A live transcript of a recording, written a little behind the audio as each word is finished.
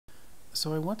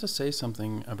So I want to say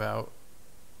something about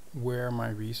where my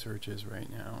research is right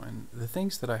now, and the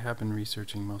things that I have been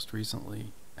researching most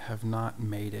recently have not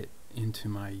made it into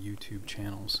my YouTube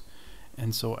channels.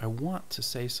 And so I want to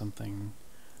say something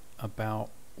about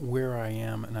where I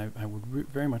am, and I would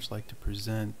very much like to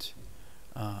present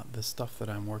the stuff that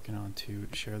I'm working on, to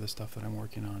share the stuff that I'm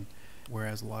working on,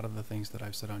 whereas a lot of the things that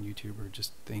I've said on YouTube are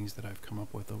just things that I've come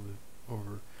up with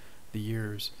over the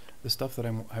years. The stuff that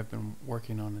I've been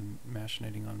working on and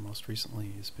machinating on most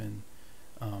recently has been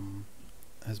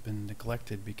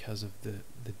neglected because of the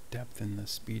depth and the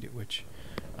speed at which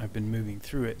I've been moving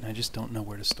through it, and I just don't know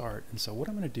where to start. And so what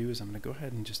I'm going to do is I'm going to go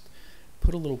ahead and just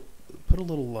put a little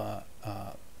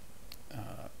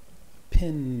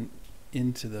pin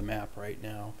into the map right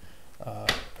now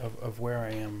of where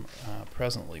I am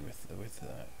presently with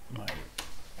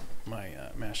my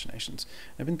machinations.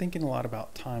 I've been thinking a lot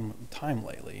about time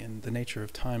lately, and the nature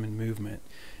of time and movement,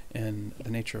 and the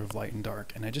nature of light and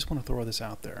dark, and I just want to throw this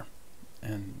out there.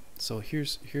 And so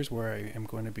here's where I am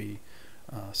going to be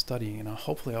studying, and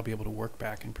hopefully I'll be able to work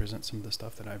back and present some of the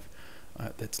stuff that I've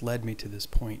that's led me to this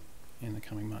point in the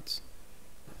coming months.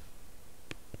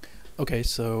 Okay,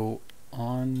 so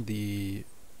on the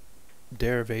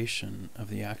derivation of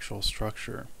the actual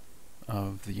structure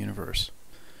of the universe,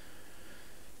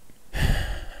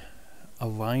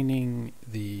 aligning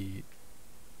the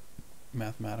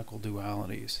mathematical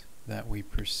dualities that we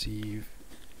perceive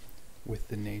with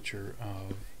the nature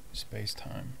of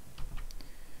space-time,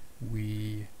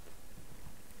 we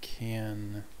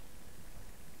can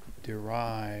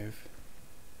derive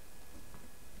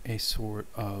a sort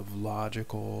of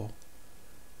logical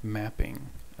mapping,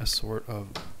 a sort of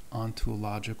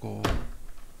ontological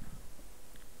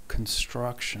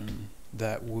construction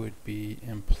that would be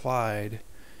implied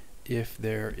if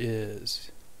there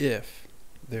is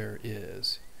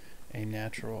a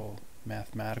natural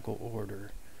mathematical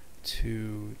order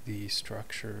to the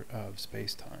structure of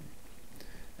space-time.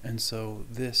 And so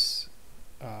this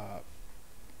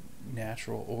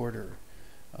natural order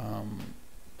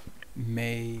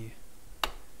may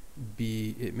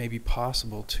be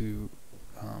possible to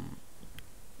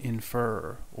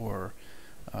infer or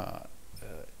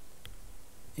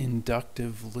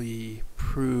inductively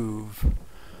prove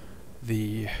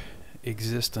the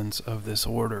existence of this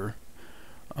order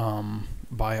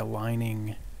by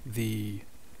aligning the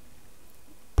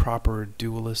proper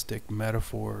dualistic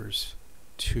metaphors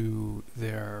to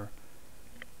their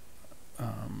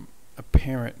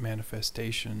apparent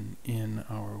manifestation in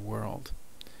our world.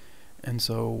 And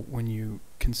so when you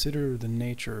consider the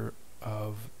nature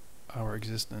of our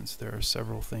existence, there are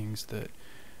several things that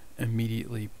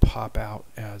immediately pop out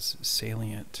as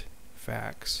salient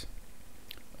facts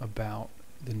about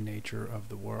the nature of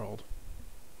the world.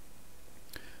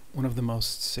 One of the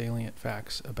most salient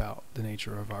facts about the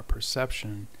nature of our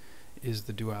perception is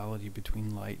the duality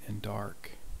between light and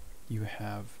dark. You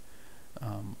have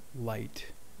light,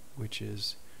 which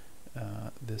is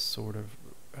this sort of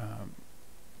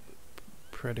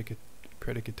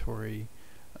predicatory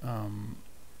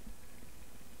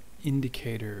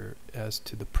indicator as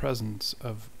to the presence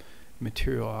of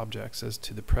material objects, as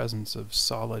to the presence of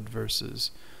solid versus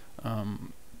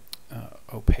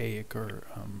opaque or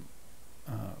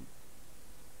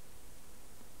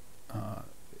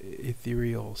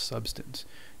ethereal substance.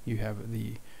 You have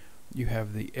the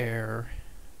air,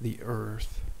 the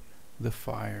earth, the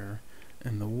fire,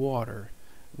 and the water,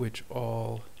 which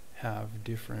all have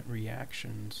different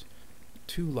reactions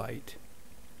to light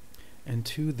and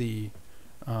to the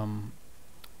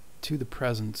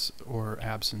presence or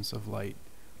absence of light.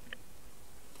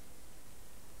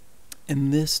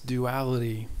 And this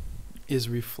duality is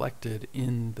reflected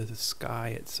in the sky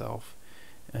itself,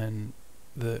 and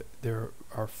there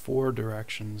are four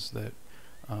directions that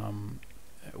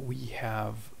we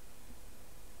have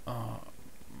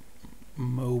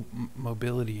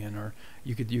mobility in, or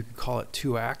you could call it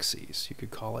two axes. You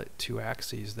could call it two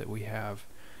axes that we have,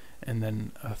 and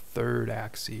then a third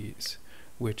axis,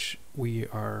 which we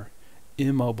are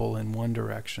immobile in one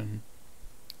direction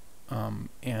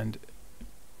and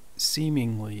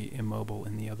seemingly immobile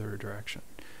in the other direction.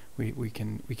 We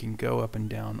can go up and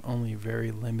down only a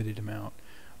very limited amount.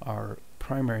 Our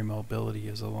primary mobility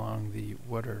is along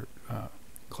what are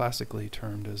classically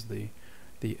termed as the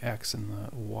x and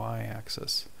the y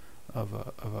axis of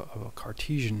a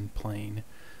Cartesian plane,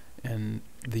 and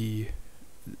the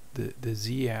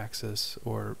z axis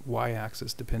or y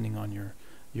axis, depending on your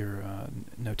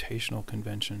notational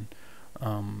convention,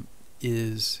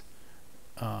 is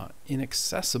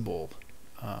inaccessible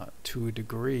to a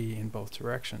degree in both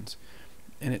directions.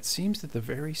 And it seems that the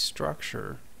very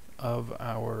structure of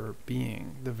our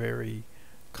being, the very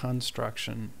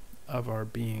construction of our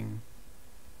being,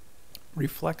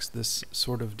 reflects this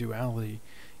sort of duality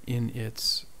in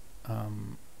its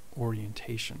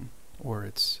orientation, or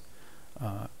its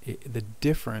the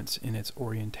difference in its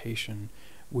orientation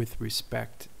with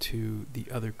respect to the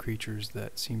other creatures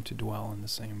that seem to dwell in the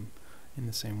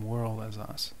same world as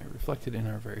us. Reflected in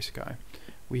our very sky,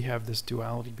 we have this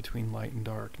duality between light and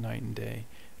dark, night and day,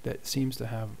 that seems to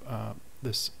have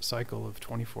this cycle of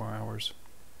 24 hours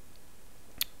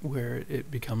where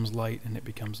it becomes light and it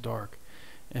becomes dark.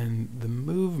 And the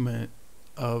movement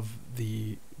of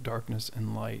the darkness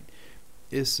and light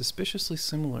is suspiciously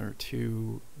similar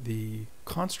to the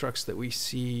constructs that we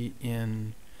see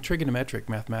in trigonometric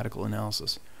mathematical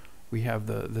analysis. We have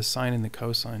the sine and the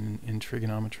cosine in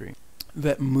trigonometry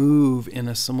that move in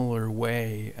a similar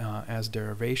way as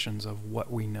derivations of what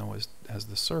we know as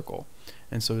the circle.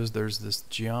 And so there's this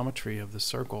geometry of the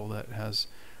circle that has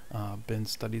been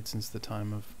studied since the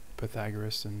time of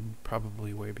Pythagoras and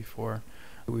probably way before.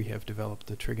 We have developed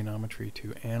the trigonometry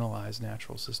to analyze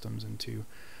natural systems and to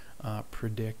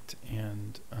predict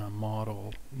and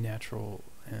model natural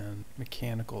and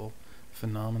mechanical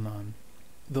phenomenon.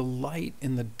 The light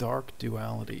and the dark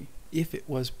duality, if it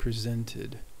was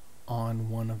presented on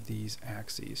one of these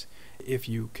axes, if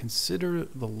you consider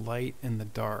the light and the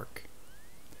dark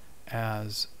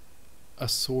as a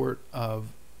sort of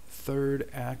third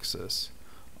axis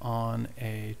on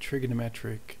a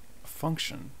trigonometric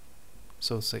function,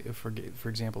 so say, for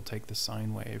example, take the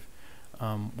sine wave,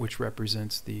 which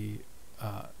represents the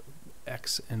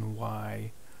x and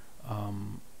y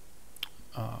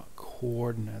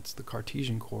coordinates, the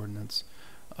Cartesian coordinates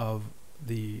of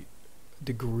the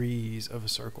degrees of a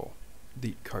circle.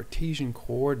 The Cartesian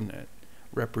coordinate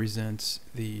represents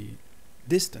the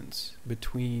distance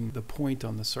between the point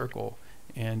on the circle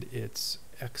and its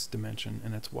x dimension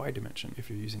and its y dimension, if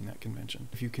you're using that convention.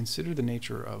 If you consider the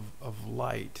nature of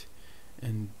light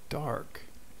and dark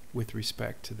with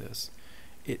respect to this,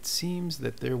 it seems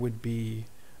that there would be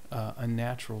a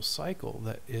natural cycle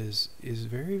that is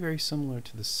very, very similar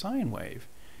to the sine wave,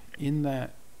 in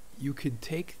that you could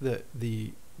take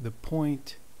the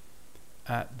point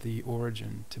at the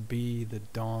origin to be the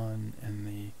dawn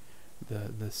and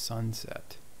the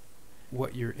sunset.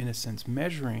 What you're in a sense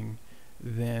measuring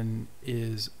then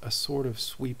is a sort of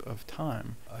sweep of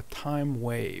time, a time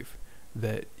wave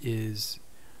that is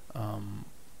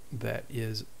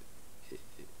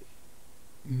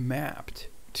mapped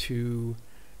to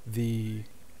the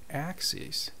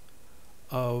axes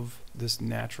of this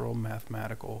natural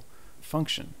mathematical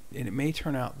function. And it may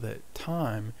turn out that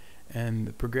time and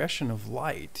the progression of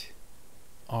light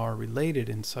are related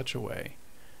in such a way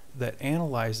that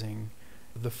analyzing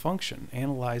the function,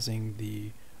 analyzing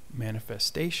the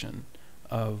manifestation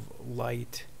of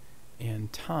light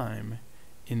and time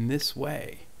in this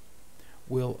way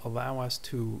will allow us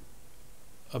to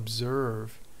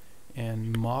observe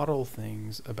and model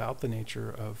things about the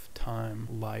nature of time,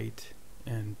 light,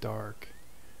 and dark,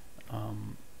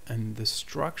 and the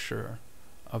structure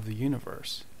of the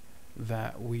universe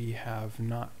that we have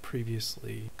not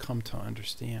previously come to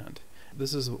understand.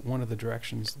 This is one of the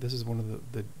directions, this is one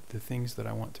of the things that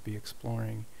I want to be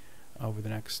exploring over the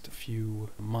next few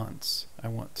months. I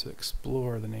want to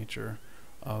explore the nature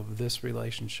of this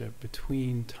relationship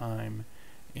between time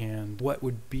and what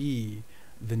would be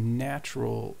the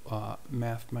natural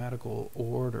mathematical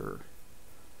order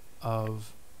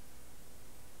of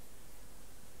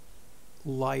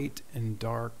light and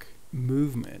dark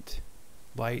movement,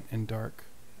 light and dark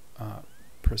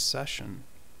procession,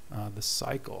 the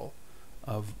cycle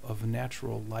of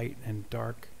natural light and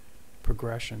dark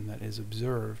progression that is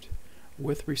observed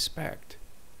with respect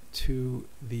to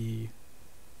the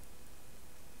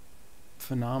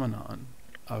phenomenon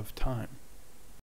of time.